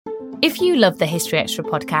If you love the History Extra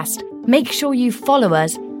podcast, make sure you follow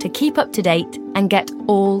us to keep up to date and get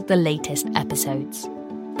all the latest episodes.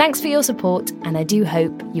 Thanks for your support, and I do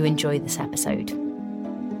hope you enjoy this episode.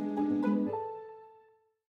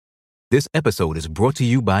 This episode is brought to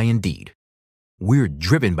you by Indeed. We're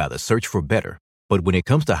driven by the search for better, but when it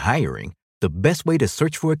comes to hiring, the best way to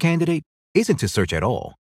search for a candidate isn't to search at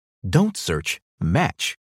all. Don't search,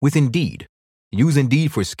 match with Indeed. Use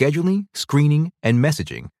Indeed for scheduling, screening, and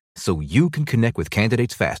messaging so you can connect with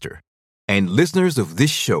candidates faster. And listeners of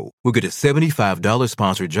this show will get a $75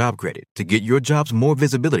 sponsored job credit to get your jobs more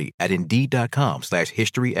visibility at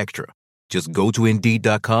Indeed.com/historyextra. Just go to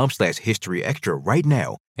Indeed.com/historyextra right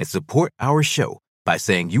now and support our show by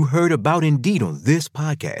saying you heard about Indeed on this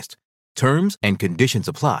podcast. Terms and conditions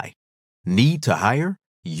apply. Need to hire?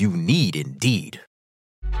 You need Indeed.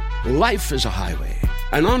 Life is a highway,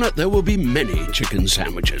 and on it there will be many chicken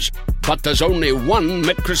sandwiches. But there's only one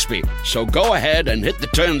McCrispy. So go ahead and hit the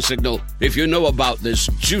turn signal if you know about this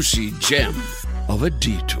juicy gem of a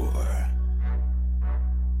detour.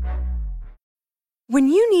 When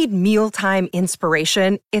you need mealtime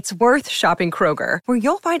inspiration, it's worth shopping Kroger, where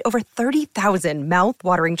you'll find over 30,000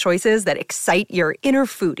 mouth-watering choices that excite your inner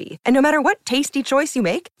foodie. And no matter what tasty choice you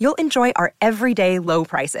make, you'll enjoy our everyday low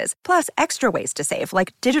prices, plus extra ways to save,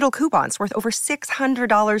 like digital coupons worth over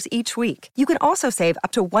 $600 each week. You can also save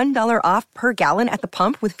up to $1 off per gallon at the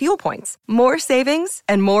pump with fuel points. More savings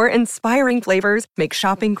and more inspiring flavors make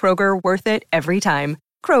shopping Kroger worth it every time.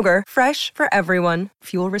 Kroger, fresh for everyone.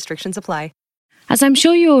 Fuel restrictions apply. As I'm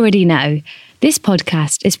sure you already know, this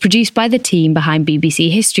podcast is produced by the team behind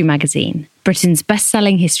BBC History Magazine, Britain's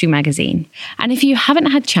best-selling history magazine. And if you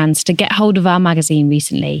haven't had a chance to get hold of our magazine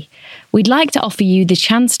recently, we'd like to offer you the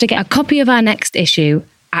chance to get a copy of our next issue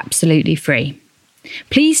absolutely free.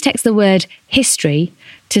 Please text the word HISTORY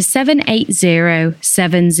to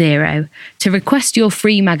 78070 to request your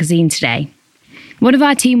free magazine today. One of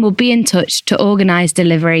our team will be in touch to organise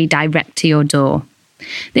delivery direct to your door.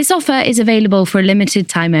 This offer is available for a limited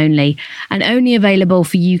time only and only available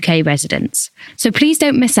for UK residents. So please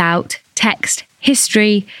don't miss out. Text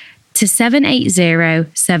HISTORY to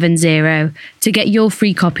 78070 to get your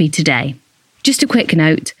free copy today. Just a quick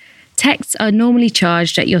note, texts are normally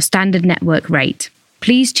charged at your standard network rate.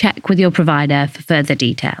 Please check with your provider for further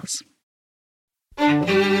details.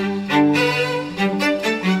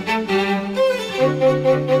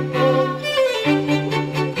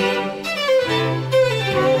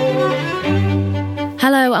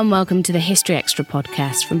 Hello and welcome to the History Extra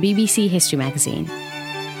podcast from BBC History Magazine.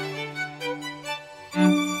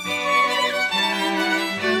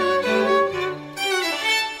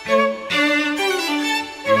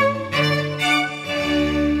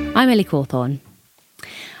 I'm Ellie Cawthorne.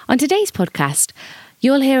 On today's podcast,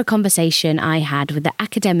 you'll hear a conversation I had with the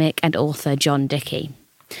academic and author John Dickey.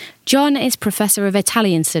 John is Professor of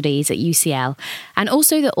Italian Studies at UCL and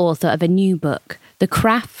also the author of a new book, The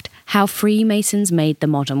Craft: How Freemasons Made the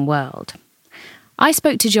Modern World. I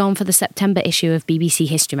spoke to John for the September issue of BBC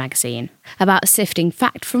History Magazine about sifting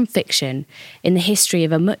fact from fiction in the history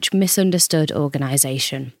of a much misunderstood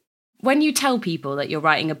organisation. When you tell people that you're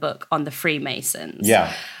writing a book on the Freemasons,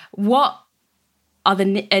 what are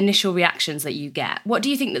the initial reactions that you get? What do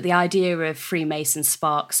you think that the idea of Freemasons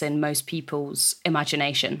sparks in most people's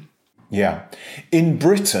imagination? In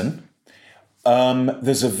Britain,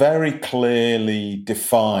 there's a very clearly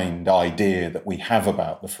defined idea that we have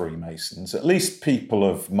about the Freemasons, at least people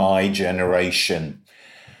of my generation,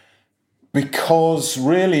 because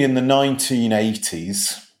really in the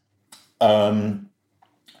 1980s,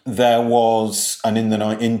 there was, and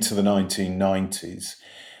into the 1990s,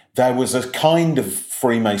 there was a kind of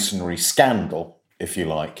Freemasonry scandal, if you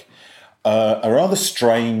like. A rather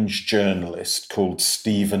strange journalist called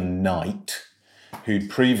Stephen Knight, who'd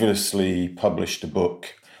previously published a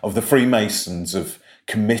book of the Freemasons of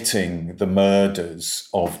committing the murders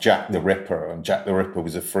of Jack the Ripper, and Jack the Ripper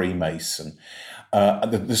was a Freemason.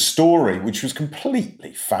 The story, which was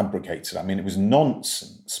completely fabricated, I mean, it was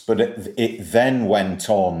nonsense, but it then went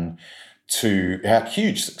on to have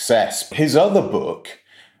huge success. His other book,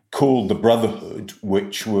 called The Brotherhood,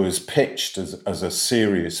 which was pitched as a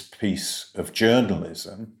serious piece of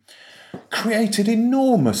journalism, created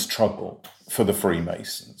enormous trouble for the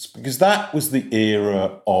Freemasons, because that was the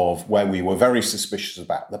era of where we were very suspicious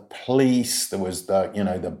about the police. There was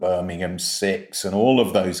the Birmingham Six and all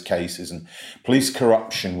of those cases, and police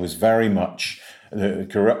corruption was very much, the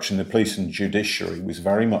corruption, the police and judiciary was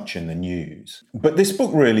very much in the news. But this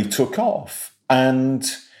book really took off, and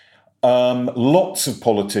lots of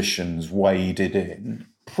politicians waded in,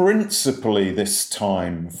 principally this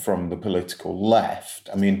time from the political left.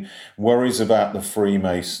 I mean, worries about the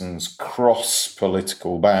Freemasons cross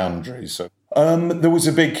political boundaries. There was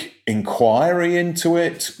a big inquiry into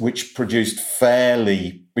it, which produced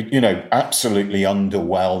fairly, absolutely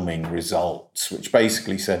underwhelming results, which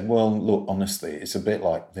basically said, well, look, honestly, it's a bit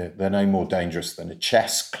like they're no more dangerous than a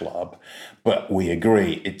chess club, but we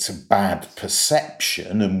agree it's a bad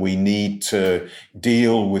perception and we need to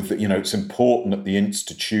deal with, it's important that the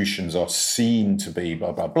institutions are seen to be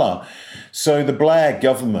blah, blah, blah. So the Blair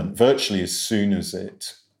government, virtually as soon as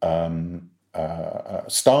it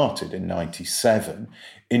started in 97,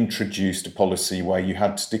 introduced a policy where you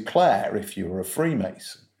had to declare if you were a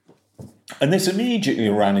Freemason. And this immediately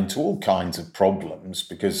ran into all kinds of problems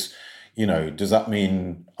because, does that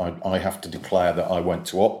mean I have to declare that I went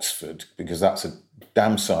to Oxford? Because that's a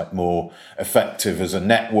damn sight more effective as a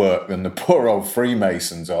network than the poor old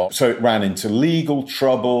Freemasons are. So it ran into legal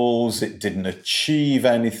troubles, it didn't achieve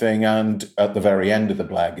anything, and at the very end of the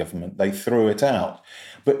Blair government, they threw it out.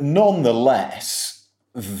 But nonetheless,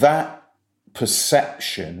 that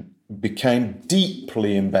perception became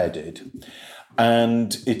deeply embedded.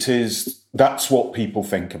 And that's what people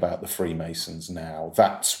think about the Freemasons now.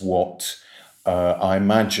 That's what I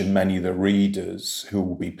imagine many of the readers who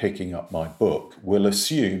will be picking up my book will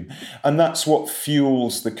assume. And that's what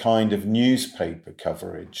fuels the kind of newspaper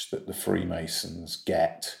coverage that the Freemasons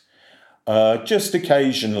get. Just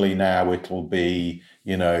occasionally now it'll be,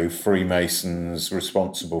 Freemasons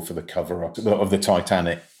responsible for the cover-up of the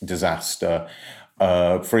Titanic disaster,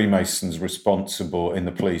 Freemasons in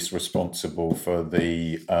the police responsible for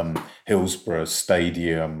the Hillsborough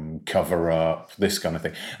Stadium cover-up, this kind of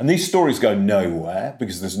thing. And these stories go nowhere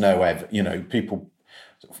because there's no people,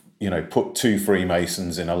 put two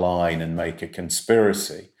Freemasons in a line and make a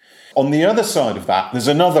conspiracy. On the other side of that, there's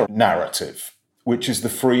another narrative, which is the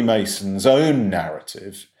Freemasons' own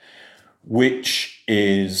narrative, which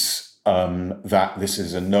is that this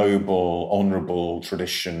is a noble, honourable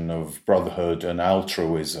tradition of brotherhood and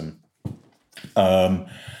altruism, and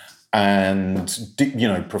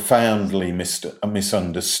profoundly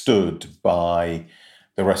misunderstood by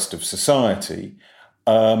the rest of society,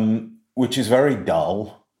 which is very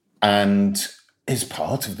dull and is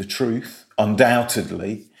part of the truth,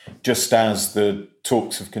 undoubtedly, just as the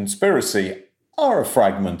talks of conspiracy are a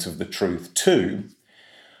fragment of the truth too.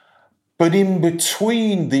 But in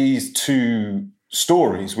between these two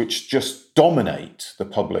stories, which just dominate the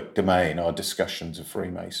public domain, our discussions of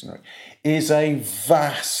Freemasonry, is a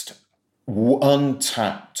vast,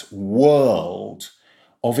 untapped world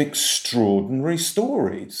of extraordinary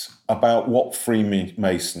stories about what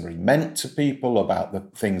Freemasonry meant to people, about the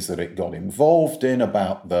things that it got involved in,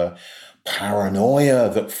 about the paranoia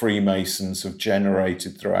that Freemasons have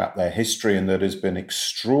generated throughout their history and that has been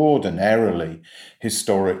extraordinarily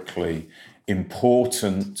historically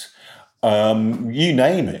important, you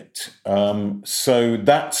name it. So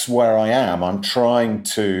that's where I am. I'm trying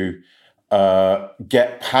to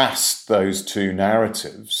get past those two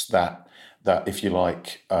narratives that if you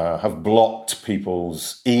like, have blocked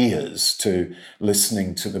people's ears to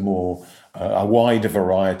listening to a wider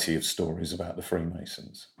variety of stories about the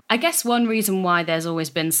Freemasons. I guess one reason why there's always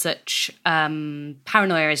been such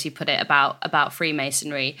paranoia, as you put it, about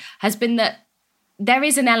Freemasonry has been that there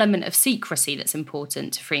is an element of secrecy that's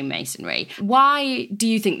important to Freemasonry. Why do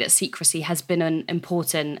you think that secrecy has been an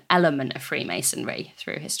important element of Freemasonry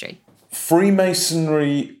through history?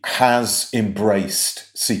 Freemasonry has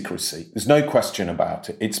embraced secrecy. There's no question about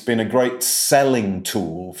it. It's been a great selling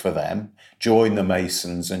tool for them. Join the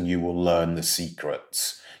Masons and you will learn the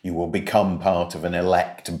secrets. You will become part of an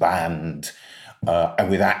elect band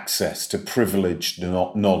with access to privileged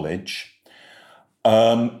knowledge.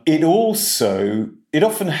 It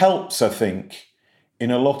often helps, I think, in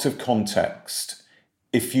a lot of context,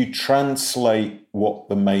 if you translate when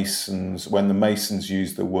the Masons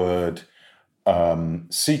use the word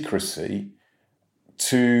secrecy,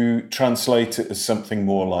 to translate it as something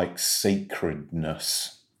more like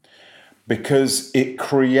sacredness. Because it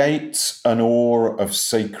creates an aura of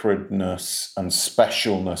sacredness and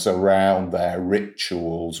specialness around their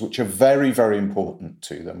rituals, which are very, very important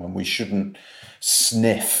to them. And we shouldn't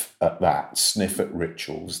sniff at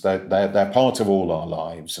rituals. They're part of all our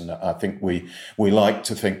lives. And I think we like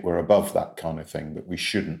to think we're above that kind of thing, but we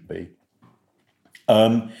shouldn't be.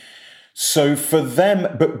 So for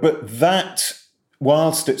them, but that,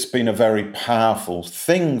 whilst it's been a very powerful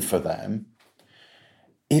thing for them,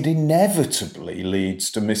 it inevitably leads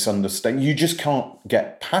to misunderstanding. You just can't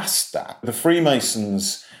get past that. The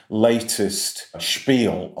Freemasons' latest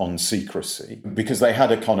spiel on secrecy, because they had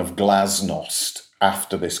a kind of glasnost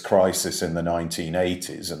after this crisis in the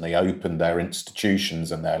 1980s, and they opened their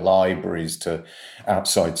institutions and their libraries to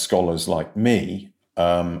outside scholars like me.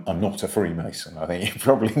 I'm not a Freemason. I think you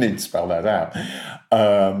probably need to spell that out.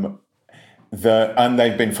 And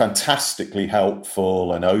they've been fantastically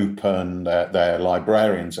helpful and open. Their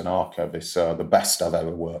librarians and archivists are the best I've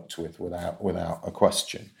ever worked with, without a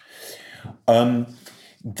question.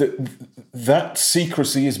 That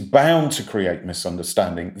secrecy is bound to create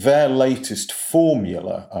misunderstanding. Their latest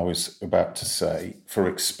formula, I was about to say, for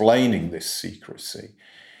explaining this secrecy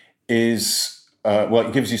is,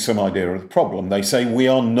 it gives you some idea of the problem. They say we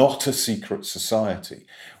are not a secret society.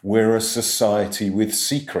 We're a society with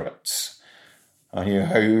secrets.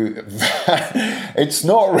 It's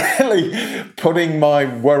not really putting my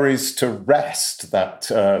worries to rest,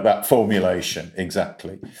 that formulation,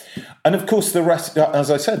 exactly. And of course, the rest,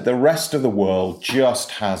 as I said, the rest of the world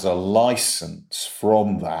just has a license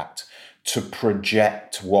from that to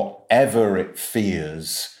project whatever it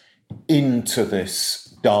fears into this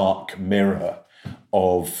dark mirror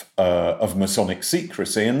of Masonic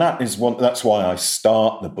secrecy. And that's why I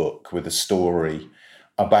start the book with a story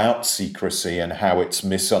about secrecy and how it's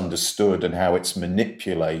misunderstood and how it's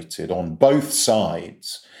manipulated on both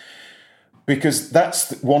sides. Because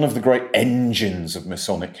that's one of the great engines of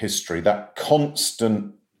Masonic history, that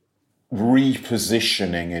constant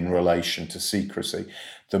repositioning in relation to secrecy.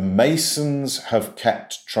 The Masons have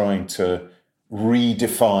kept trying to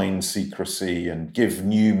redefine secrecy and give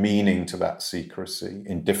new meaning to that secrecy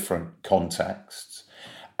in different contexts.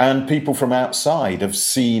 And people from outside have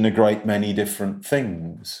seen a great many different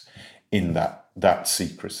things in that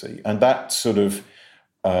secrecy. And that sort of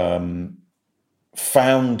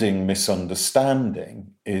founding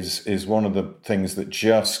misunderstanding is one of the things that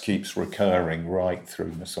just keeps recurring right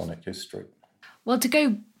through Masonic history. Well, to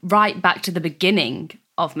go right back to the beginning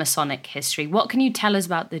of Masonic history, what can you tell us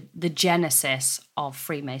about the genesis of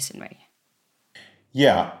Freemasonry?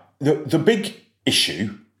 Yeah, the big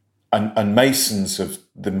issue, and Masons have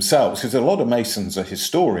themselves, because a lot of Masons are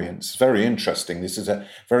historians, it's very interesting. This is a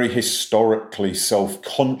very historically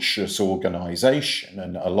self-conscious organisation,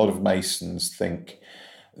 and a lot of Masons think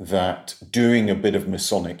that doing a bit of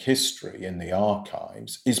Masonic history in the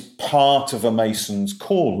archives is part of a Mason's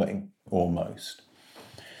calling, almost.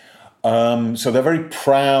 So they're very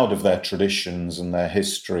proud of their traditions and their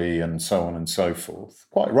history and so on and so forth,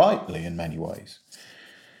 quite rightly in many ways.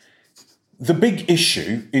 The big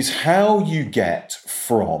issue is how you get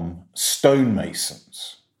from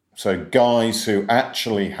stonemasons, so guys who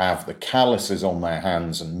actually have the calluses on their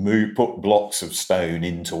hands and put blocks of stone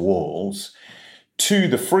into walls, to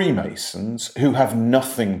the Freemasons who have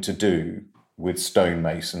nothing to do with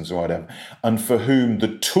stonemasons or whatever, and for whom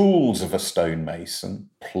the tools of a stonemason,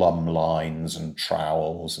 plumb lines and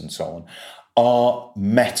trowels and so on, are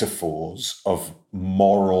metaphors of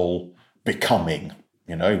moral becoming.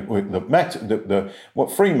 You know,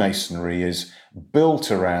 what Freemasonry is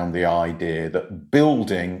built around the idea that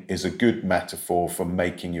building is a good metaphor for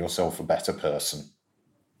making yourself a better person.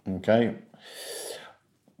 Okay?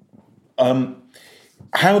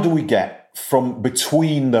 How do we get from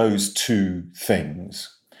between those two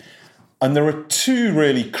things? And there are two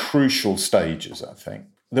really crucial stages, I think.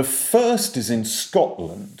 The first is in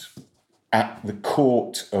Scotland, at the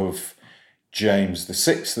court of James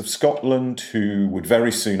VI of Scotland, who would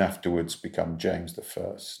very soon afterwards become James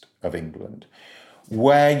I of England,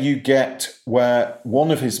 where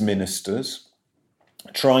one of his ministers,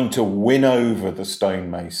 trying to win over the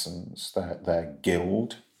stonemasons, their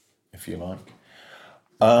guild, if you like,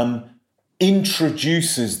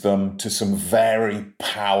 introduces them to some very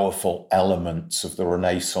powerful elements of the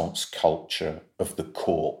Renaissance culture of the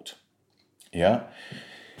court. Yeah?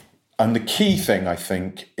 And the key thing, I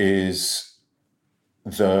think, is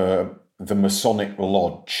the Masonic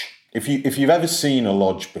lodge. If you've ever seen a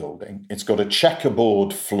lodge building, it's got a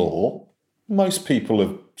checkerboard floor. Most people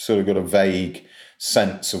have sort of got a vague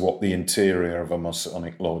sense of what the interior of a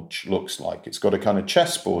Masonic lodge looks like. It's got a kind of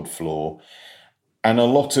chessboard floor and a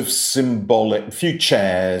lot of a few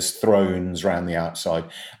chairs, thrones around the outside,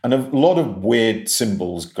 and a lot of weird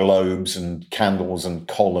symbols, globes and candles and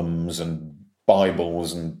columns and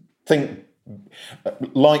Bibles and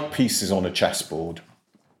like pieces on a chessboard.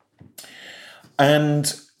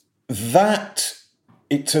 And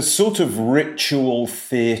it's a sort of ritual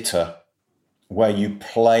theatre where you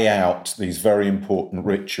play out these very important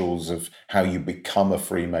rituals of how you become a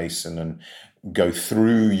Freemason and go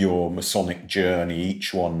through your Masonic journey,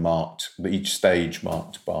 each stage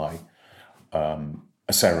marked by a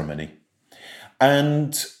ceremony.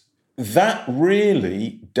 And that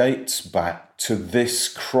really dates back to this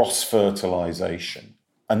cross-fertilization.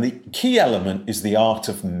 And the key element is the art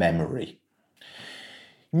of memory.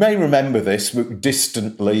 You may remember this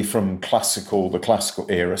distantly from the classical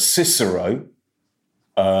era. Cicero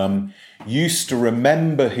used to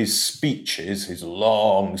remember his speeches, his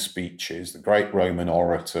long speeches, the great Roman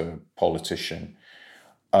orator, politician,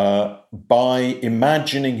 by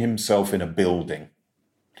imagining himself in a building.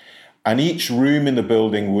 And each room in the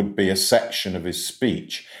building would be a section of his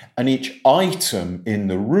speech. And each item in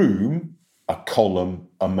the room, a column,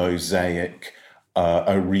 a mosaic,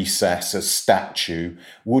 a recess, a statue,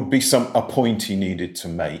 would be a point he needed to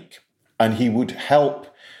make. And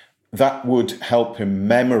that would help him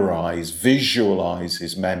visualize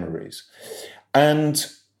his memories. And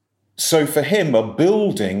so for him, a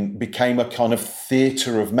building became a kind of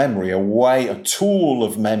theatre of memory, a tool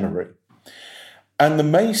of memory. And the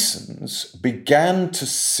Masons began to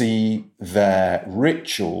see their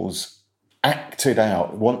rituals acted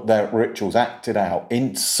out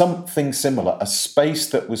in something similar, a space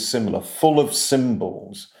that was similar, full of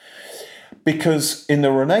symbols. Because in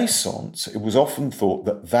the Renaissance, it was often thought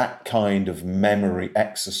that kind of memory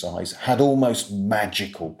exercise had almost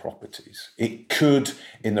magical properties. It could,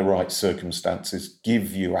 in the right circumstances,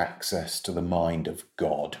 give you access to the mind of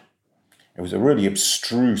God. It was a really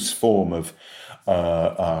abstruse form of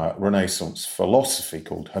Renaissance philosophy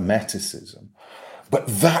called Hermeticism. But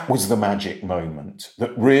that was the magic moment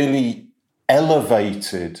that really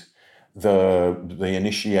elevated the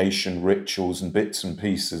initiation rituals and bits and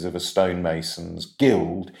pieces of a stonemason's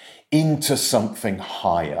guild into something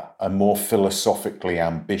higher and more philosophically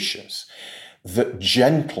ambitious, that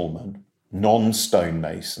gentlemen,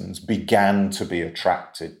 non-stonemasons, began to be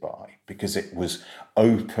attracted by, because it was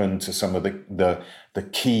open to some of the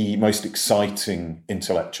key, most exciting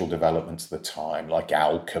intellectual developments of the time, like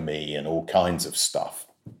alchemy and all kinds of stuff.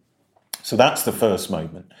 So that's the first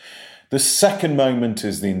moment. The second moment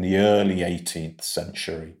is in the early 18th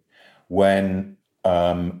century, when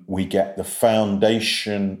we get the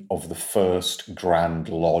foundation of the first Grand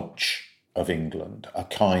Lodge of England, a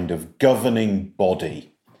kind of governing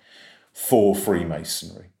body for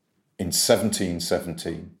Freemasonry in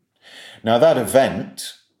 1717. Now, that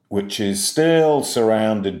event, which is still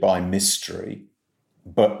surrounded by mystery,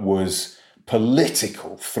 but was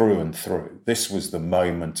political through and through. This was the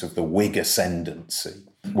moment of the Whig ascendancy,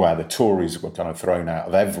 where the Tories were kind of thrown out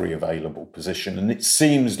of every available position. And it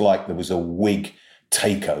seems like there was a Whig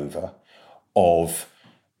takeover of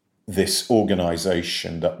this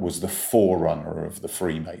organisation that was the forerunner of the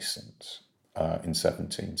Freemasons in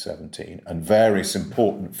 1717. And various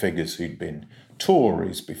important figures who'd been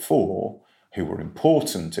Tories before, who were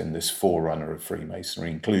important in this forerunner of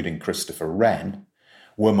Freemasonry, including Christopher Wren,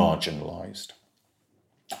 were marginalised.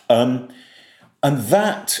 And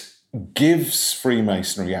that gives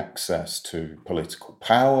Freemasonry access to political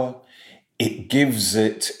power. It gives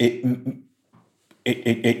it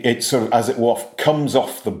sort of, as it were, comes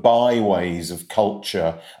off the byways of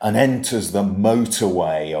culture and enters the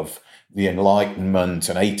motorway of the Enlightenment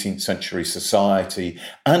and 18th century society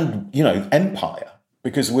and, empire.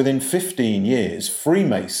 Because within 15 years,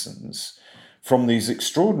 Freemasons, from these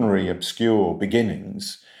extraordinary obscure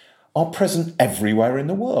beginnings, are present everywhere in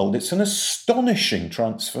the world. It's an astonishing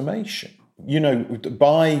transformation.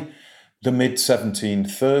 By the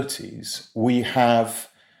mid-1730s, we have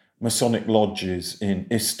Masonic lodges in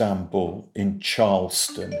Istanbul, in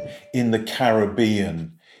Charleston, in the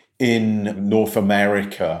Caribbean, in North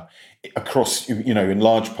America, across, in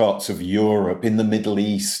large parts of Europe, in the Middle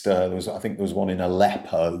East. I think there was one in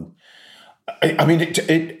Aleppo. I mean,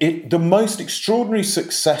 the most extraordinary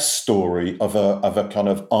success story of a kind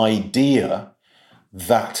of idea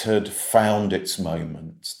that had found its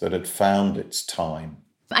moment, that had found its time.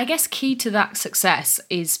 I guess key to that success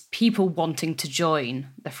is people wanting to join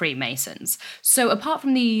the Freemasons. So apart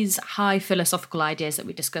from these high philosophical ideas that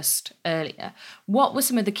we discussed earlier, what were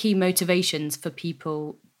some of the key motivations for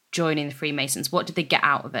people joining the Freemasons? What did they get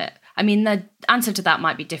out of it? I mean, the answer to that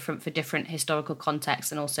might be different for different historical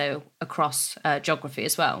contexts and also across geography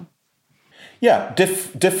as well. Yeah,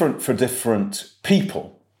 different for different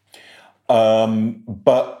people.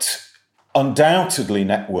 But undoubtedly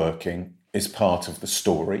networking is part of the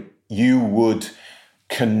story. You would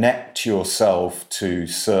connect yourself to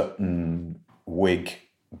certain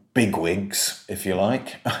bigwigs, if you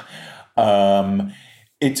like.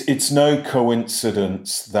 It's no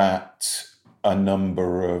coincidence that a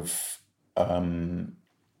number of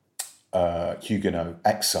Huguenot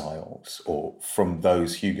exiles, or from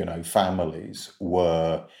those Huguenot families,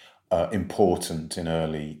 were important in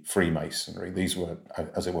early Freemasonry. These were,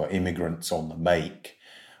 as it were, immigrants on the make,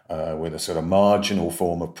 with a sort of marginal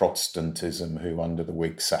form of Protestantism who, under the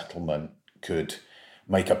Whig settlement, could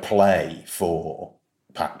make a play for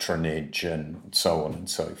patronage and so on and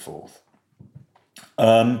so forth.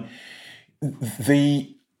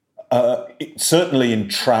 Certainly in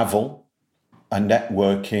travel and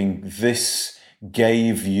networking, this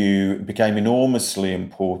became enormously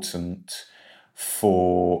important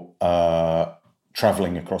for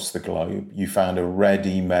traveling across the globe. You found a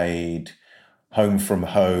ready-made home from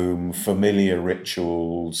home, familiar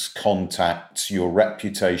rituals, contacts. Your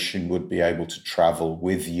reputation would be able to travel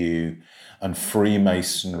with you, and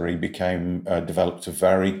Freemasonry developed a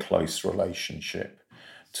very close relationship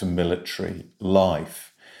to military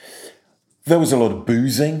life. There was a lot of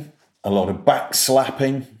boozing, a lot of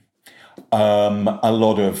backslapping, a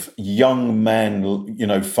lot of young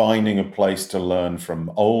men, finding a place to learn from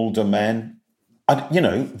older men.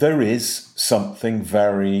 And, there is something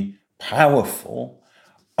very powerful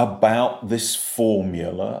about this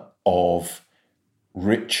formula of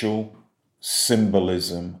ritual,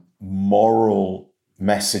 symbolism, moral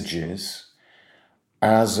messages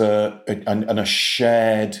as a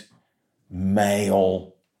shared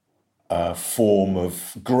male form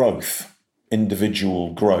of growth,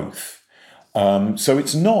 individual growth. So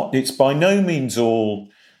it's by no means all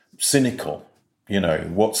cynical,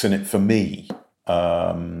 what's in it for me?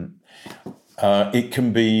 It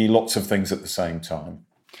can be lots of things at the same time.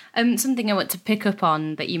 Something I want to pick up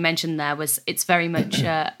on that you mentioned there was it's very much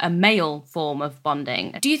a male form of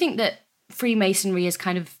bonding. Do you think that Freemasonry has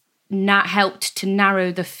kind of helped to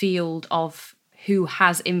narrow the field of who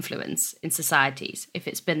has influence in societies, if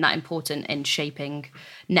it's been that important in shaping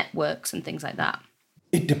networks and things like that?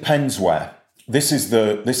 It depends where. This is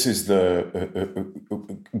the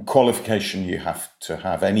qualification you have to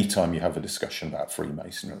have anytime you have a discussion about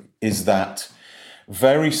Freemasonry, is that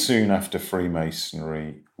very soon after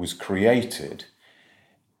Freemasonry was created,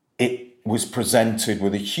 it was presented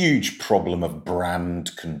with a huge problem of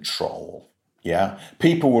brand control. Yeah,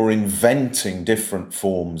 people were inventing different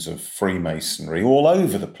forms of Freemasonry all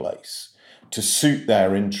over the place to suit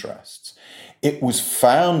their interests. It was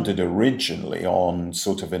founded originally on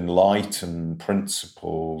sort of enlightened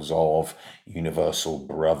principles of universal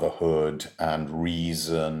brotherhood and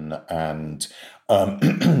reason and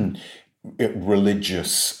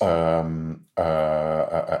religious, a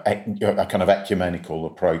kind of ecumenical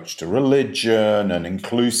approach to religion and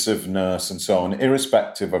inclusiveness and so on,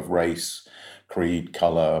 irrespective of race, creed,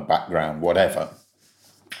 colour, background, whatever.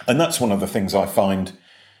 And that's one of the things I find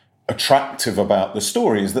attractive about the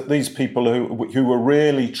story, is that these people who were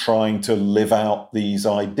really trying to live out these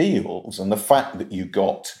ideals, and the fact that you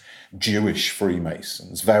got Jewish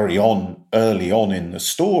Freemasons early on in the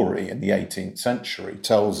story in the 18th century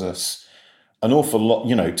tells us an awful lot,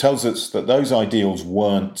 tells us that those ideals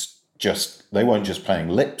weren't just paying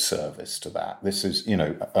lip service to that. This is,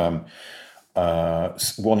 one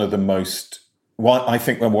of the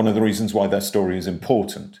reasons why their story is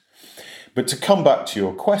important. But to come back to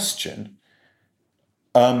your question,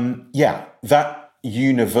 that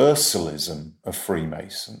universalism of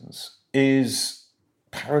Freemasons is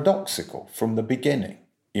paradoxical from the beginning.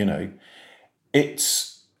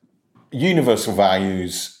 It's universal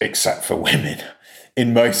values, except for women,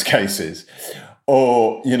 in most cases,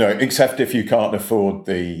 or except if you can't afford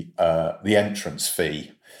the entrance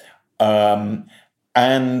fee.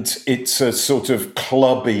 And it's a sort of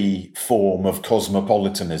clubby form of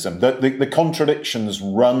cosmopolitanism. The contradictions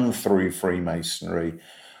run through Freemasonry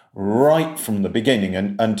right from the beginning.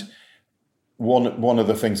 And one of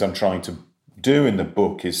the things I'm trying to do in the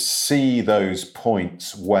book is see those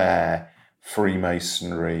points where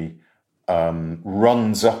Freemasonry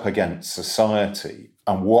runs up against society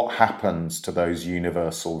and what happens to those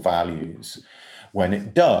universal values when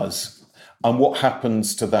it does, and what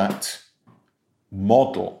happens to that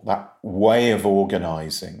model, that way of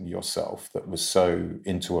organizing yourself that was so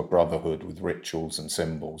into a brotherhood with rituals and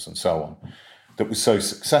symbols and so on, that was so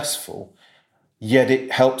successful, yet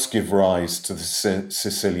it helps give rise to the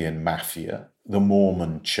Sicilian mafia, the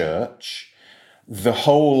Mormon church, the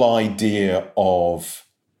whole idea of,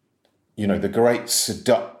 the great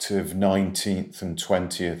seductive 19th and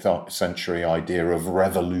 20th century idea of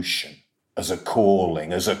revolution as a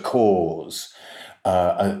calling, as a cause,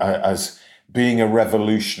 as being a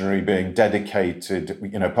revolutionary, being dedicated,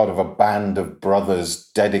 part of a band of brothers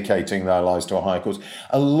dedicating their lives to a higher cause.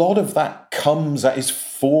 A lot of that is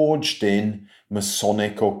forged in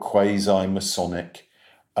Masonic or quasi-Masonic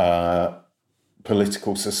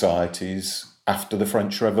political societies after the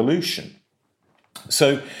French Revolution.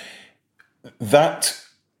 So that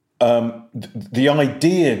the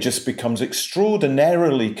idea just becomes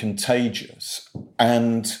extraordinarily contagious,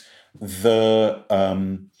 and the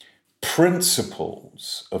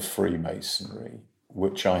principles of Freemasonry,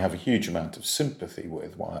 which I have a huge amount of sympathy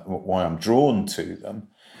with, why I'm drawn to them,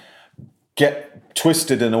 get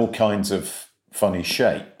twisted in all kinds of funny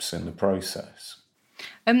shapes in the process.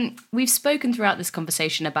 We've spoken throughout this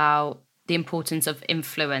conversation about the importance of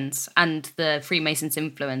influence and the Freemasons'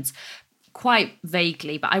 influence quite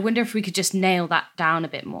vaguely, but I wonder if we could just nail that down a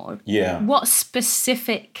bit more. Yeah. What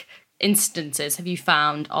specific instances have you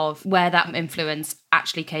found of where that influence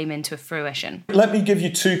actually came into fruition? Let me give you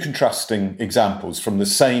two contrasting examples from the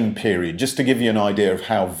same period, just to give you an idea of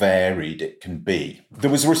how varied it can be. There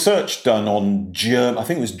was research done on I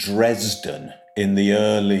think it was Dresden in the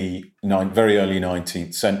very early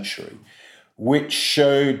 19th century, which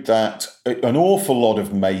showed that an awful lot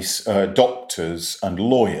of doctors and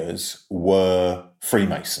lawyers were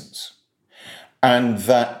Freemasons. And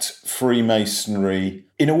that Freemasonry,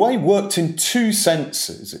 in a way, worked in two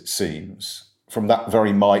senses, it seems, from that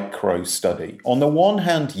very micro study. On the one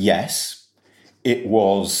hand, yes, it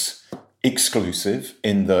was exclusive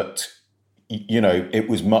in that, it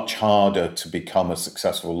was much harder to become a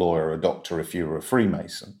successful lawyer or a doctor if you were a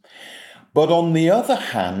Freemason. But on the other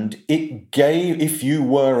hand, it gave, if you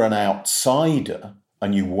were an outsider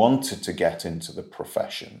and you wanted to get into the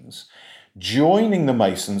professions, joining the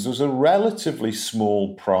Masons was a relatively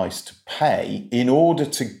small price to pay in order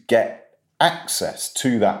to get access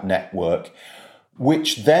to that network,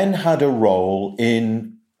 which then had a role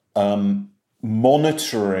in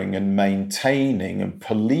monitoring and maintaining and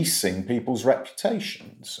policing people's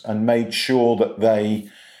reputations, and made sure that they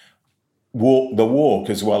walk the walk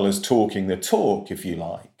as well as talking the talk, if you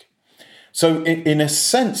like. So in a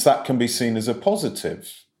sense, that can be seen as a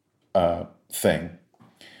positive thing.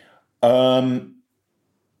 The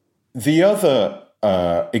other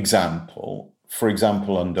example, for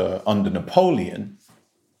example, under Napoleon,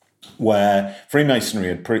 where Freemasonry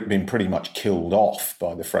had been pretty much killed off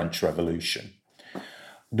by the French Revolution,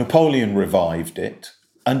 Napoleon revived it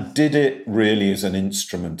and did it really as an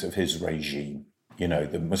instrument of his regime.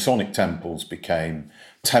 The Masonic temples became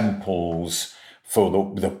temples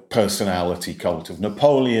for the personality cult of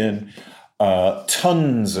Napoleon.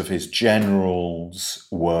 Tons of his generals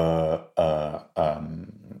were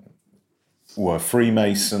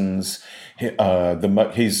Freemasons.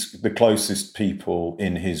 The closest people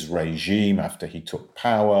in his regime after he took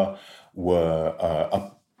power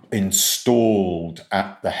were installed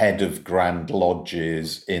at the head of grand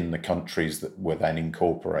lodges in the countries that were then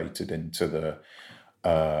incorporated into the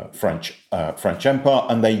French Empire,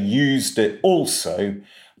 and they used it also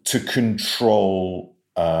to control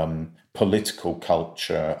political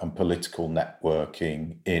culture and political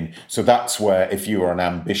networking so that's where, if you were an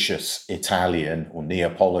ambitious Italian or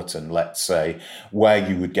Neapolitan, let's say, where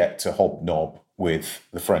you would get to hobnob with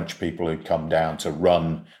the French people who'd come down to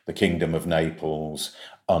run the Kingdom of Naples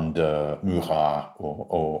under Murat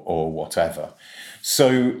or whatever.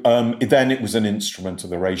 So then it was an instrument of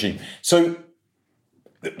the regime. So,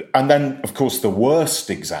 and then, of course, the worst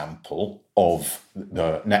example of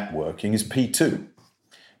the networking is P2.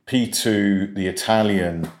 P2, the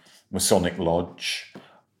Italian Masonic Lodge,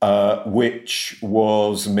 which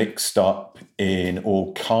was mixed up in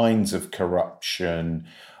all kinds of corruption,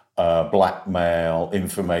 blackmail,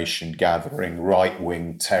 information gathering,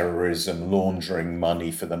 right-wing terrorism, laundering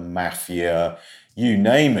money for the mafia, you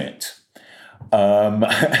name it.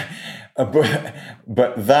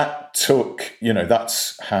 But that took,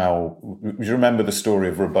 that's how, you remember the story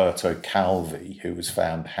of Roberto Calvi, who was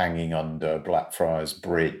found hanging under Blackfriars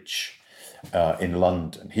Bridge in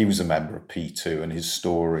London. He was a member of P2, and his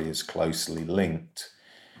story is closely linked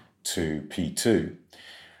to P2.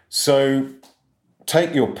 So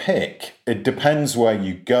take your pick. It depends where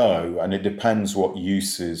you go, and it depends what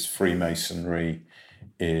uses Freemasonry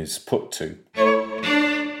is put to.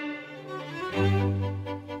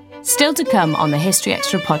 Still to come on the History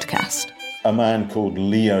Extra podcast. A man called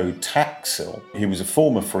Leo Taxil. He was a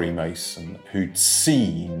former Freemason who'd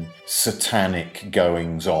seen satanic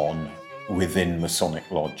goings-on within Masonic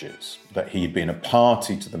lodges, that he'd been a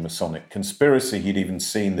party to the Masonic conspiracy. He'd even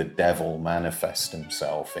seen the devil manifest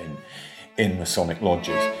himself in Masonic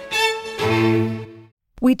lodges.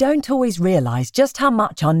 We don't always realise just how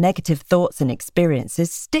much our negative thoughts and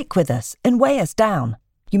experiences stick with us and weigh us down.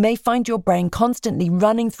 You may find your brain constantly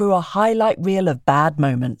running through a highlight reel of bad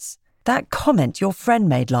moments. That comment your friend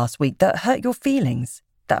made last week that hurt your feelings.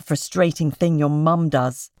 That frustrating thing your mum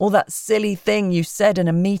does. Or that silly thing you said in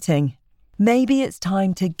a meeting. Maybe it's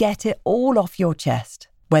time to get it all off your chest.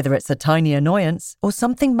 Whether it's a tiny annoyance or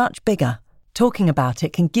something much bigger, talking about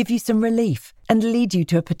it can give you some relief and lead you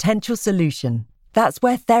to a potential solution. That's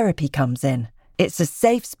where therapy comes in. It's a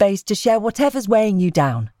safe space to share whatever's weighing you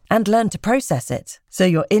down and learn to process it, so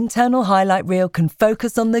your internal highlight reel can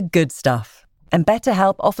focus on the good stuff. And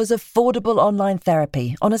BetterHelp offers affordable online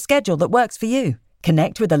therapy on a schedule that works for you.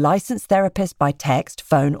 Connect with a licensed therapist by text,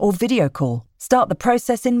 phone, or video call. Start the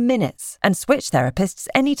process in minutes and switch therapists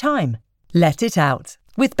anytime. Let it out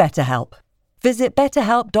with BetterHelp. Visit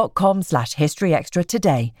betterhelp.com/historyextra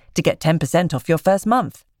today to get 10% off your first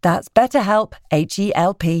month. That's BetterHelp,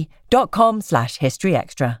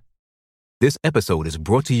 HELP.com/historyextra. This episode is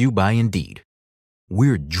brought to you by Indeed.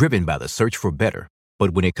 We're driven by the search for better,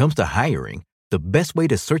 but when it comes to hiring, the best way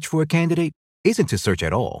to search for a candidate isn't to search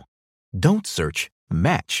at all. Don't search,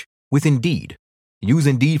 match with Indeed. Use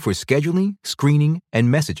Indeed for scheduling, screening,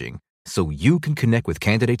 and messaging so you can connect with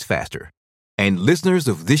candidates faster. And listeners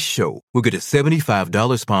of this show will get a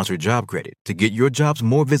 $75 sponsored job credit to get your jobs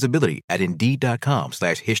more visibility at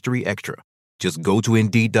Indeed.com/historyextra. Just go to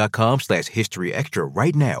Indeed.com/historyextra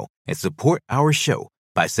right now and support our show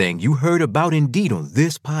by saying you heard about Indeed on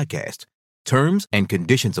this podcast. Terms and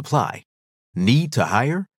conditions apply. Need to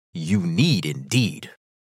hire? You need Indeed.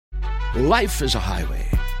 Life is a highway,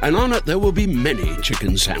 and on it there will be many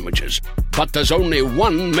chicken sandwiches. But there's only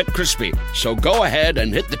one McCrispy. So go ahead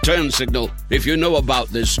and hit the turn signal if you know about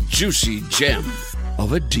this juicy gem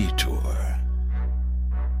of a detour.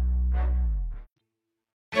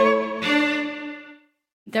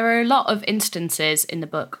 There are a lot of instances in the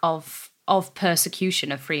book of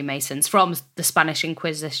persecution of Freemasons, from the Spanish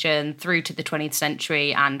Inquisition through to the 20th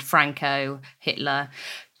century and Franco, Hitler.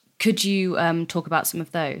 Could you talk about some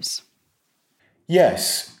of those?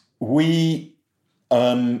 Yes,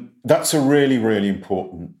 that's a really, really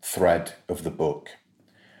important thread of the book.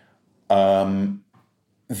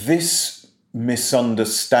 This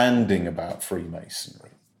misunderstanding about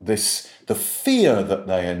Freemasonry, the fear that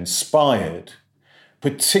they inspired,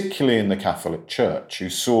 particularly in the Catholic Church,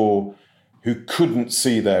 who couldn't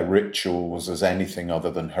see their rituals as anything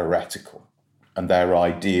other than heretical, and their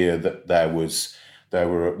idea that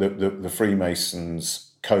the Freemasons'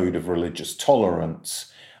 code of religious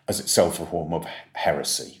tolerance as itself a form of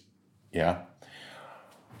heresy. Yeah.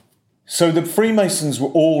 So the Freemasons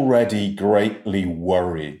were already greatly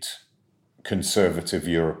worried conservative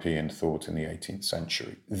European thought in the 18th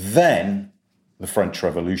century. Then the French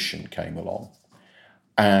Revolution came along,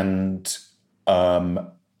 and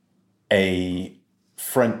a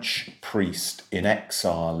French priest in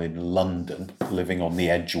exile in London, living on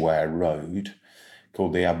the Edgware Road,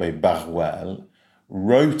 called the Abbé Baruel,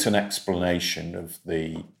 wrote an explanation of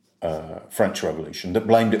the French Revolution that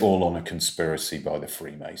blamed it all on a conspiracy by the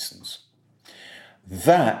Freemasons.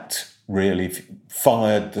 That really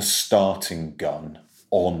fired the starting gun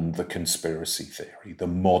on the conspiracy theory. The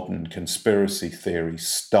modern conspiracy theory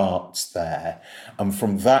starts there. And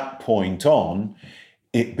from that point on,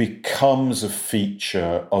 it becomes a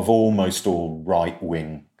feature of almost all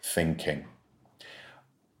right-wing thinking.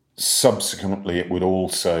 Subsequently, it would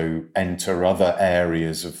also enter other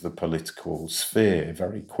areas of the political sphere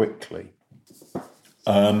very quickly.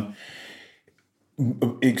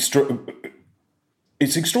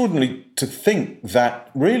 It's extraordinary to think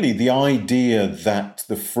that really the idea that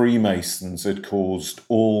the Freemasons had caused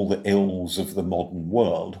all the ills of the modern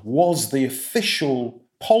world was the official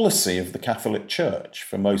policy of the Catholic Church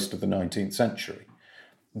for most of the 19th century.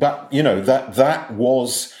 That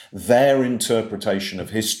was their interpretation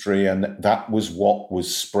of history, and that was what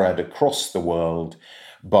was spread across the world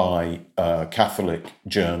by Catholic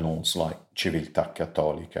journals like Civiltà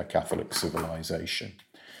Cattolica, Catholic Civilization.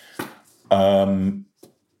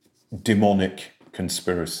 Demonic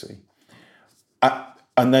conspiracy.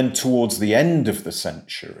 And then towards the end of the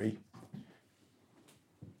century,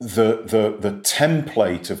 the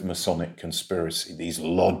template of Masonic conspiracy, these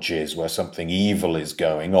lodges where something evil is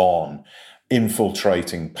going on,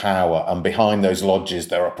 infiltrating power, and behind those lodges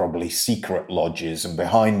there are probably secret lodges, and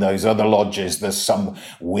behind those other lodges there's some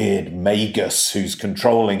weird magus who's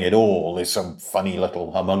controlling it all. There's some funny little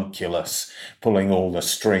homunculus pulling all the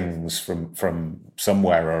strings from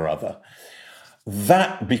somewhere or other.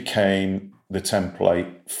 That became the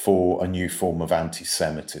template for a new form of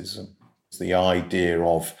anti-Semitism. The idea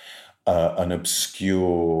of an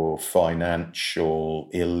obscure financial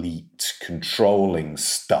elite controlling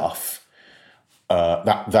stuff,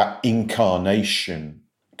 that incarnation,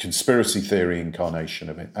 conspiracy theory incarnation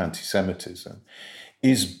of anti-Semitism,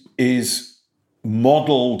 is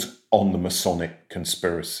modelled on the Masonic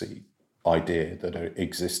conspiracy idea that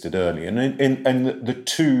existed earlier, and the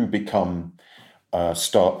two become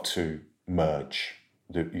start to merge.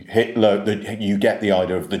 You get the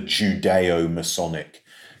idea of the Judeo-Masonic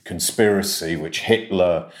conspiracy, which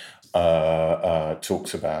Hitler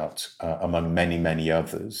talks about among many, many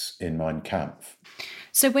others in Mein Kampf.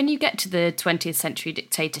 So when you get to the 20th century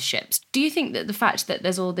dictatorships, do you think that the fact that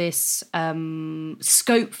there's all this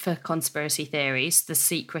scope for conspiracy theories, the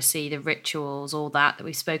secrecy, the rituals, all that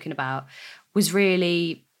we've spoken about, was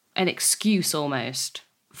really an excuse almost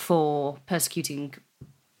for persecuting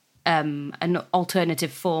an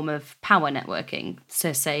alternative form of power networking,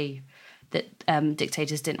 so say that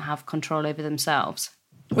dictators didn't have control over themselves?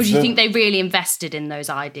 Or do you think they really invested in those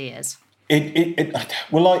ideas?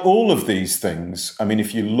 Well, like all of these things, I mean,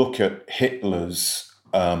 if you look at Hitler's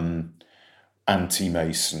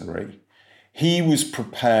anti-Masonry, he was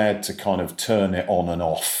prepared to kind of turn it on and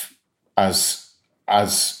off as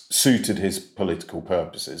suited his political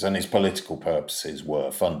purposes. And his political purposes were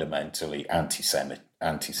fundamentally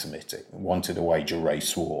anti-Semitic, wanted to wage a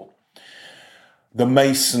race war. The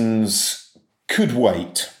Masons could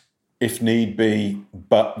wait if need be,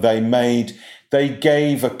 but they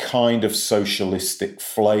gave a kind of socialistic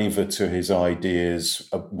flavour to his ideas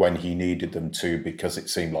when he needed them to, because it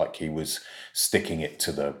seemed like he was sticking it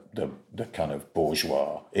to the kind of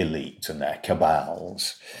bourgeois elite and their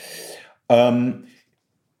cabals.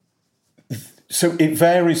 So it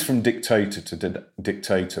varies from dictator to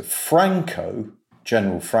dictator.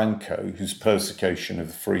 General Franco, whose persecution of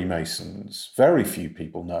the Freemasons very few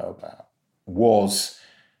people know about, was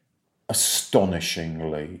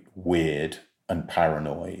astonishingly weird and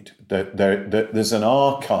paranoid. There's an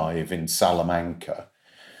archive in Salamanca,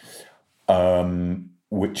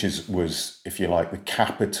 which was, if you like, the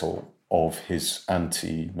capital of his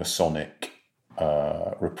anti-Masonic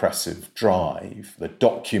repressive drive, the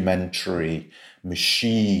documentary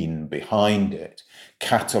machine behind it,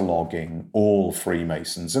 cataloguing all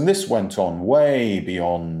Freemasons. And this went on way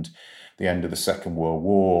beyond the end of the Second World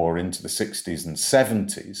War into the 60s and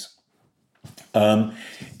 70s.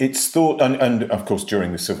 It's thought, and of course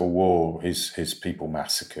during the Civil War, his people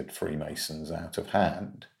massacred Freemasons out of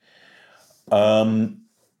hand.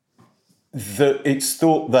 It's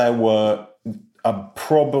thought there were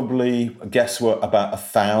probably, I guess, were about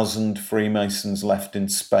 1,000 Freemasons left in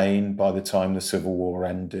Spain by the time the Civil War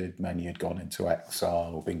ended. Many had gone into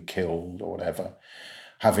exile or been killed or whatever,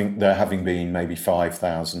 there having been maybe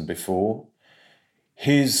 5,000 before.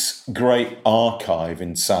 His great archive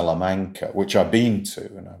in Salamanca, which I've been to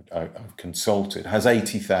and I've consulted, has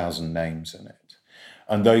 80,000 names in it.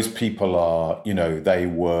 And those people are, they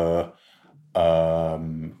were...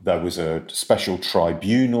 there was a special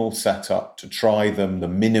tribunal set up to try them. The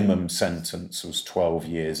minimum sentence was 12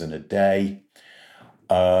 years and a day.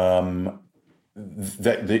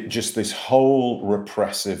 Just this whole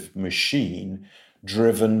repressive machine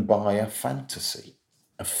driven by a fantasy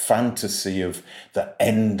of the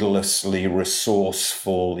endlessly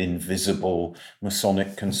resourceful, invisible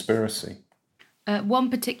Masonic conspiracy.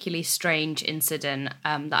 One particularly strange incident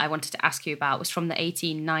that I wanted to ask you about was from the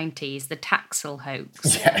 1890s, the Taxil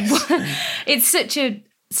hoax. Yes. It's such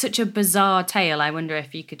a bizarre tale. I wonder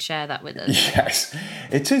if you could share that with us. Yes,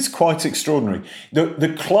 it is quite extraordinary.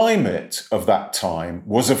 The climate of that time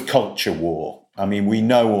was of culture war. I mean, we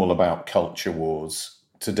know all about culture wars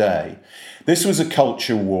today. This was a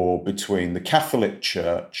culture war between the Catholic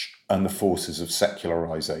Church and the forces of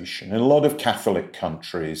secularization. In a lot of Catholic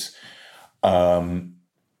countries,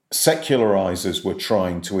 secularizers were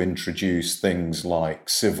trying to introduce things like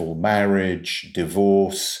civil marriage,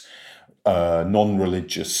 divorce,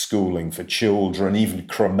 non-religious schooling for children, even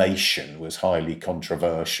cremation was highly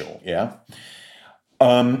controversial,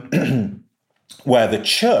 where the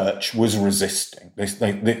church was resisting.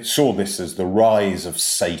 They saw this as the rise of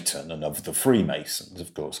Satan and of the Freemasons,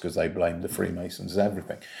 of course, because they blamed the Freemasons as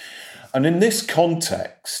everything. And in this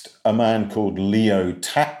context, a man called Leo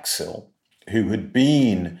Taxil, who had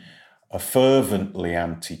been a fervently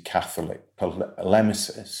anti-Catholic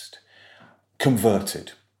polemicist,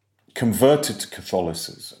 converted to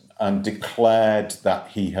Catholicism and declared that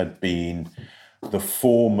he had been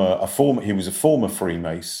he was a former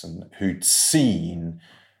Freemason who'd seen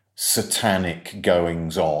satanic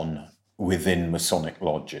goings on within Masonic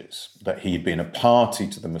lodges, that he'd been a party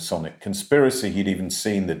to the Masonic conspiracy. He'd even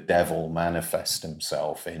seen the devil manifest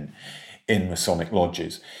himself in Masonic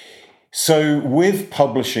lodges. So with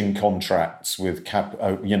publishing contracts with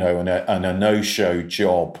and a no-show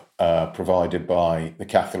job provided by the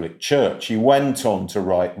Catholic Church, he went on to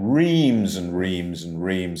write reams and reams and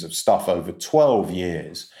reams of stuff over 12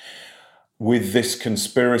 years, with this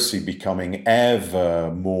conspiracy becoming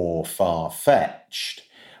ever more far-fetched.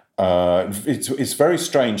 it's very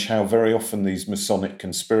strange how very often these Masonic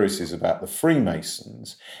conspiracies about the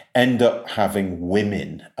Freemasons end up having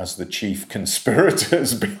women as the chief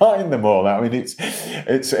conspirators behind them all. I mean, it's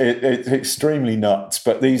extremely nuts.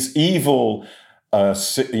 But these evil,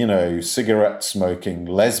 cigarette-smoking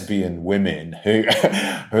lesbian women who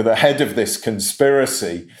are the head of this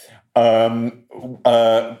conspiracy, and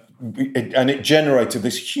it generated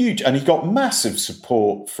this huge, and he got massive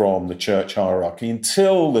support from the church hierarchy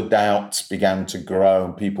until the doubts began to grow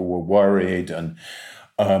and people were worried. And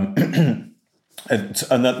at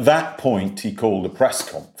that point, he called a press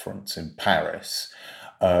conference in Paris,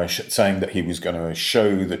 saying that he was going to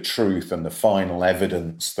show the truth and the final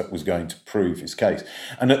evidence that was going to prove his case.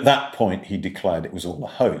 And at that point, he declared it was all a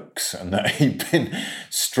hoax and that he'd been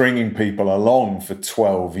stringing people along for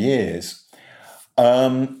 12 years.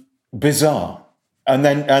 Bizarre. And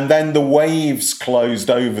then the waves closed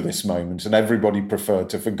over this moment, and everybody preferred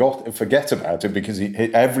to forget about it because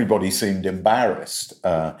everybody seemed embarrassed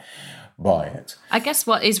by it. I guess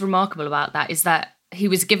what is remarkable about that is that he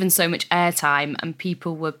was given so much airtime and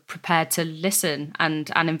people were prepared to listen and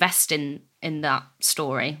invest in that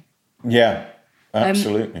story. Yeah,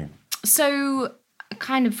 absolutely. So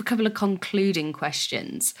kind of a couple of concluding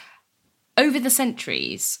questions. Over the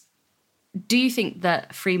centuries, do you think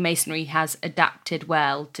that Freemasonry has adapted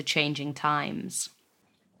well to changing times?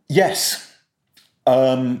 Yes,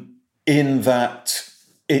 in that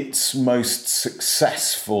its most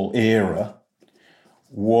successful era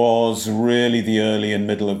was really the early and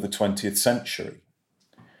middle of the 20th century.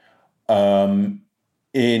 I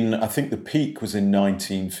think the peak was in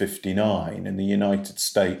 1959. In the United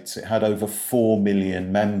States, it had over 4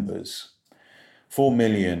 million members. 4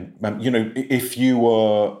 million, if you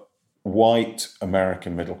were white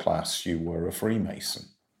American middle class, you were a Freemason.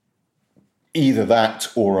 Either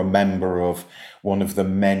that or a member of one of the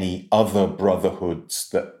many other brotherhoods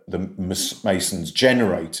that the Masons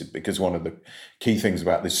generated, because one of the key things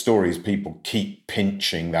about this story is people keep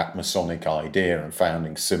pinching that Masonic idea and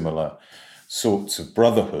founding similar sorts of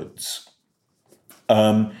brotherhoods.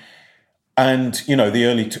 The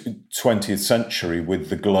early 20th century with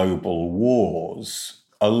the global wars,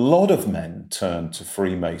 a lot of men turned to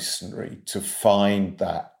Freemasonry to find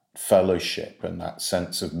that fellowship and that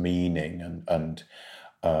sense of meaning and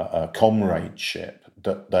comradeship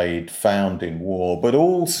that they'd found in war, but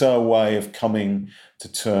also a way of coming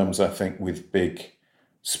to terms, I think, with big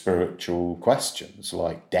spiritual questions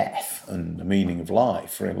like death and the meaning of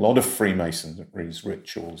life. A lot of Freemasonry's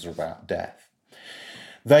rituals are about death.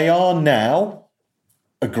 They are now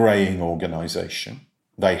a greying organisation.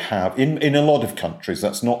 They have, in a lot of countries,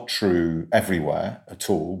 that's not true everywhere at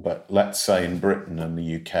all, but let's say in Britain and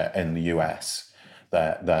the UK and the US,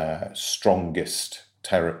 their strongest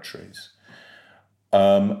territories.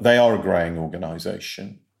 They are a greying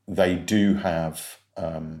organisation. They do have,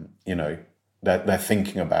 they're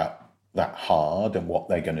thinking about that hard and what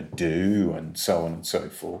they're going to do and so on and so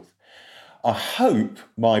forth. I hope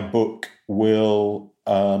my book will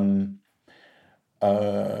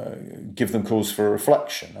give them cause for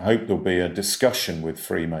reflection. I hope there'll be a discussion with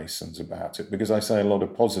Freemasons about it, because I say a lot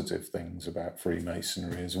of positive things about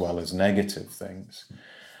Freemasonry as well as negative things.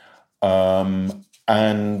 And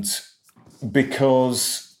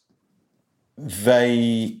because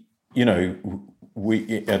they,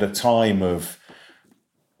 we at a time of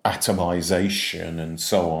atomization and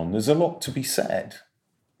so on, there's a lot to be said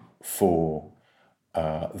for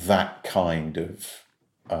that kind of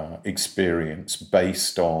experience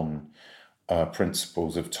based on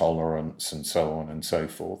principles of tolerance and so on and so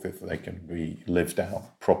forth, if they can be lived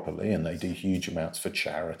out properly, and they do huge amounts for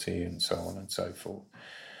charity and so on and so forth.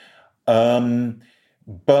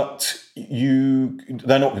 But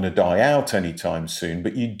they're not going to die out anytime soon,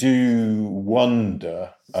 but you do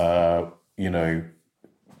wonder,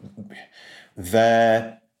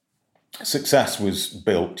 their success was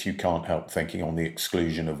built, you can't help thinking, on the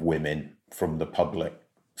exclusion of women from the public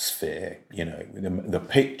sphere. The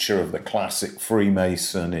picture of the classic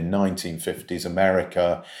Freemason in 1950s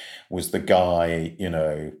America was the guy,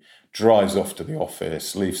 drives off to the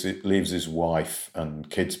office, leaves his wife and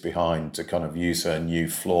kids behind to kind of use her new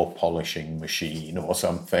floor polishing machine or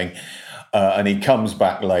something. And he comes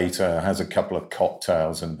back later, has a couple of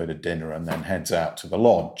cocktails and a bit of dinner, and then heads out to the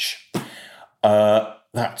lodge.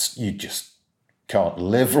 You just can't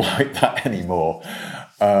live like that anymore.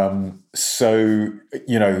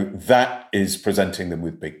 That is presenting them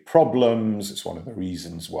with big problems. It's one of the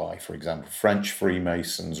reasons why, for example, French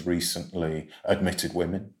Freemasons recently admitted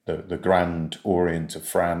women, the Grand Orient of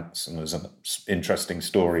France, and there's an interesting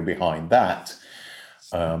story behind that.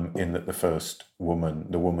 in that the first woman,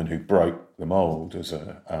 the woman who broke the mold, was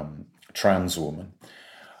a trans woman.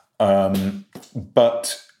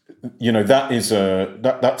 But that's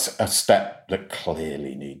a step that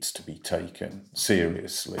clearly needs to be taken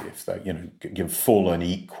seriously if they give full and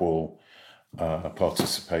equal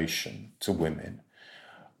participation to women.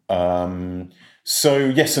 So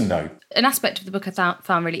yes and no. An aspect of the book I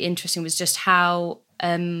found really interesting was just how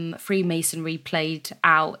Freemasonry played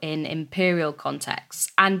out in imperial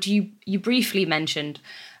contexts. And you briefly mentioned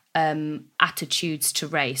attitudes to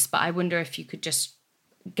race, but I wonder if you could just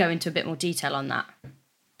go into a bit more detail on that.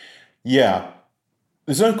 Yeah.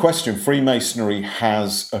 There's no question Freemasonry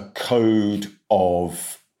has a code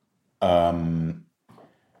of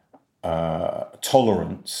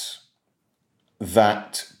tolerance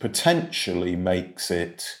that potentially makes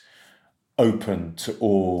it open to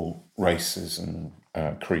all races and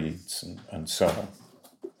creeds and so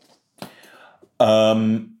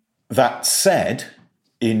on. That said,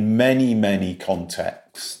 in many, many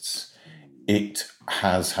contexts, it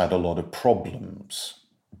has had a lot of problems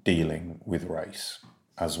dealing with race,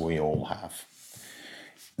 as we all have.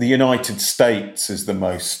 The United States is the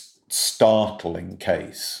most startling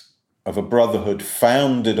case of a brotherhood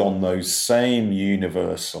founded on those same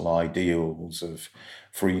universal ideals of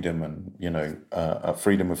freedom and,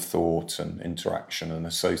 freedom of thought and interaction and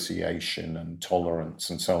association and tolerance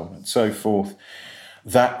and so on and so forth.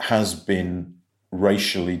 That has been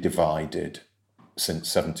racially divided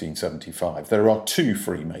since 1775. There are two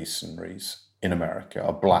Freemasonries in America,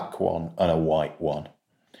 a black one and a white one.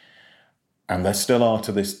 And there still are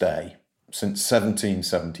to this day. Since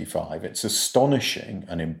 1775. It's astonishing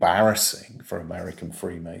and embarrassing for American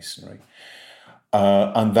Freemasonry.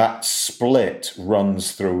 And that split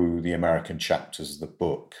runs through the American chapters of the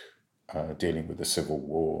book, dealing with the Civil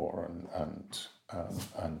War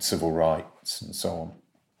and civil rights and so on.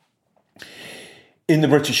 In the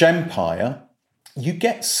British Empire, you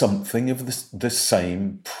get something of the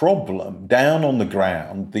same problem. Down on the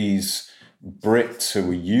ground, these Brits who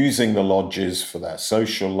were using the lodges for their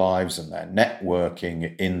social lives and their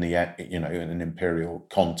networking in an imperial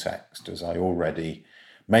context, as I already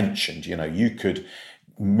mentioned. You could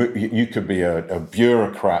be a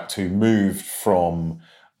bureaucrat who moved from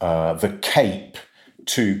the Cape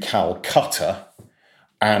to Calcutta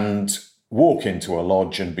and walk into a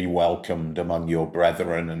lodge and be welcomed among your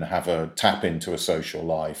brethren and have a tap into a social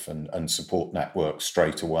life and support network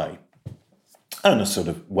straight away. And a sort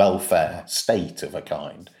of welfare state of a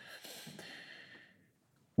kind.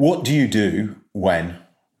 What do you do when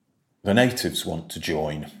the natives want to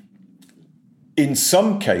join? In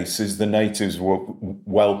some cases, the natives were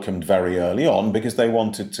welcomed very early on because they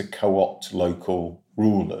wanted to co-opt local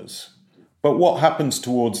rulers. But what happens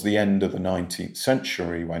towards the end of the 19th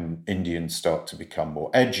century when Indians start to become more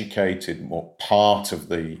educated, more part of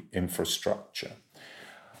the infrastructure?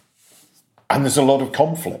 And there's a lot of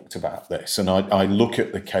conflict about this. And I look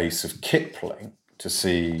at the case of Kipling to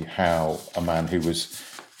see how a man who was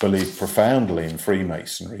believed profoundly in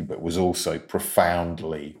Freemasonry, but was also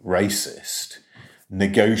profoundly racist,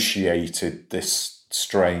 negotiated this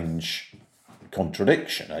strange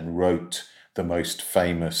contradiction and wrote the most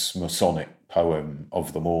famous Masonic poem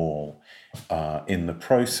of them all in the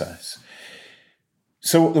process.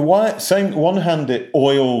 So on the one hand, it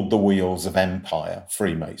oiled the wheels of empire,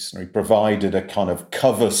 Freemasonry, provided a kind of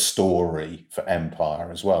cover story for empire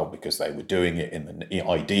as well, because they were doing it in the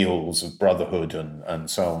ideals of brotherhood and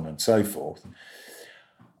so on and so forth.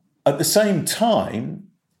 At the same time,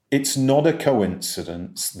 it's not a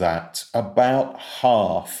coincidence that about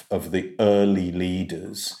half of the early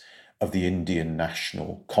leaders of the Indian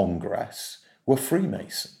National Congress were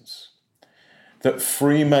Freemasons. That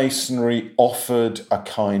Freemasonry offered a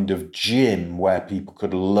kind of gym where people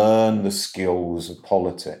could learn the skills of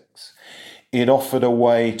politics. It offered a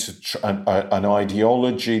way to an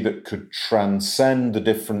ideology that could transcend the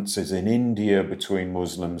differences in India between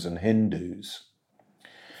Muslims and Hindus.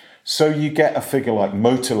 So you get a figure like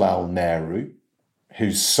Motilal Nehru,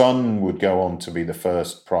 whose son would go on to be the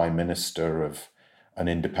first prime minister of an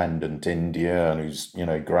independent India, and whose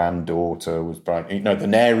granddaughter was the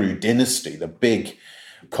Nehru dynasty, the big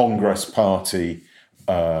Congress Party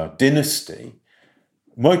dynasty.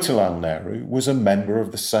 Motilal Nehru was a member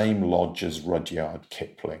of the same lodge as Rudyard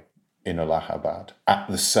Kipling in Allahabad at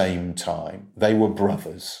the same time. They were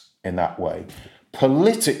brothers in that way.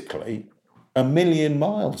 Politically, a million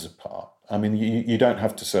miles apart. I mean, you don't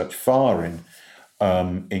have to search far in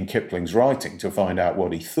Kipling's writing to find out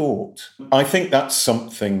what he thought. I think that's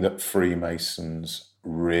something that Freemasons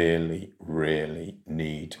really, really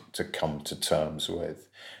need to come to terms with.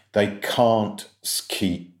 They can't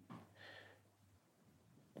keep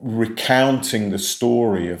recounting the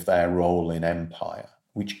story of their role in empire,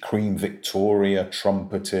 which Queen Victoria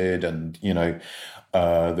trumpeted, and,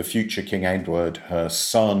 the future King Edward, her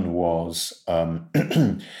son, was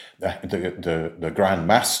the Grand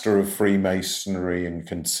Master of Freemasonry and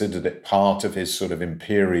considered it part of his sort of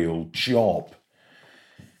imperial job.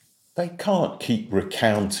 They can't keep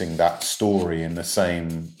recounting that story in the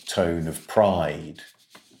same tone of pride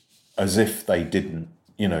as if they didn't,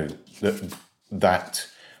 that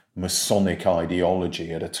Masonic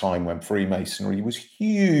ideology at a time when Freemasonry was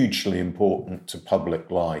hugely important to public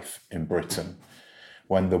life in Britain,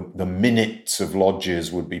 when the minutes of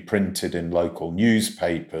lodges would be printed in local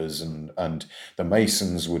newspapers, and the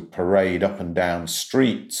Masons would parade up and down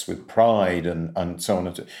streets with pride, and so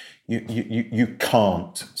on. You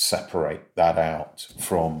can't separate that out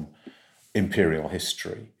from imperial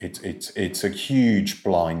history. It's a huge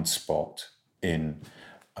blind spot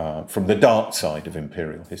from the dark side of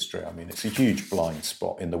imperial history. I mean, it's a huge blind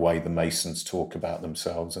spot in the way the Masons talk about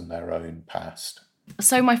themselves and their own past.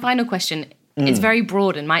 So my final question, it's very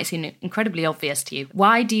broad and might seem incredibly obvious to you.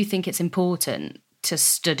 Why do you think it's important to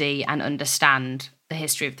study and understand the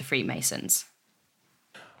history of the Freemasons?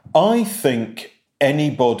 I think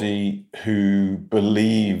anybody who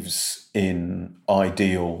believes in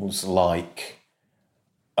ideals like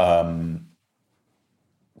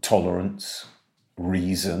tolerance,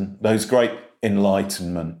 reason, those great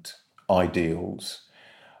Enlightenment ideals,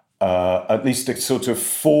 at least a sort of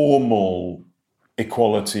formal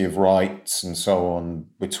equality of rights and so on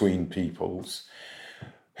between peoples,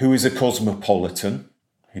 who is a cosmopolitan,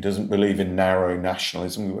 who doesn't believe in narrow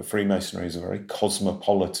nationalism. Freemasonry is a very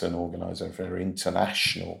cosmopolitan organisation, a very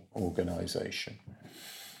international organisation,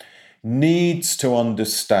 needs to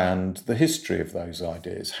understand the history of those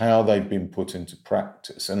ideas, how they've been put into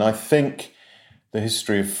practice. And I think the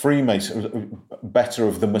history of Freemasonry, better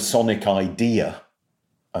of the Masonic idea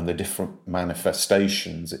and the different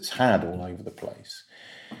manifestations it's had all over the place,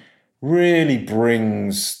 really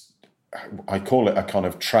brings, I call it a kind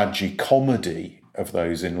of tragicomedy of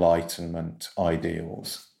those Enlightenment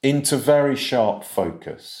ideals into very sharp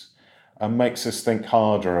focus, and makes us think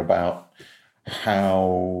harder about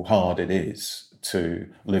how hard it is to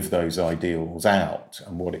live those ideals out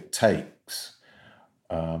and what it takes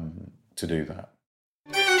to do that.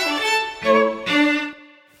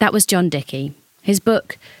 That was John Dickey. His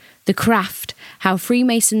book, The Craft, How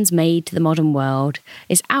Freemasons Made the Modern World,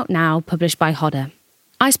 is out now, published by Hodder.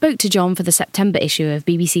 I spoke to John for the September issue of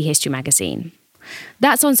BBC History magazine.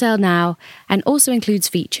 That's on sale now, and also includes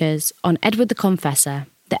features on Edward the Confessor,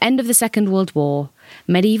 the end of the Second World War,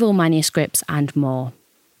 medieval manuscripts, and more.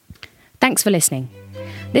 Thanks for listening.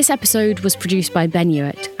 This episode was produced by Ben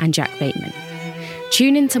Hewitt and Jack Bateman.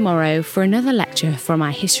 Tune in tomorrow for another lecture from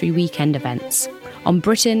our History Weekend events on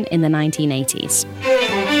Britain in the 1980s.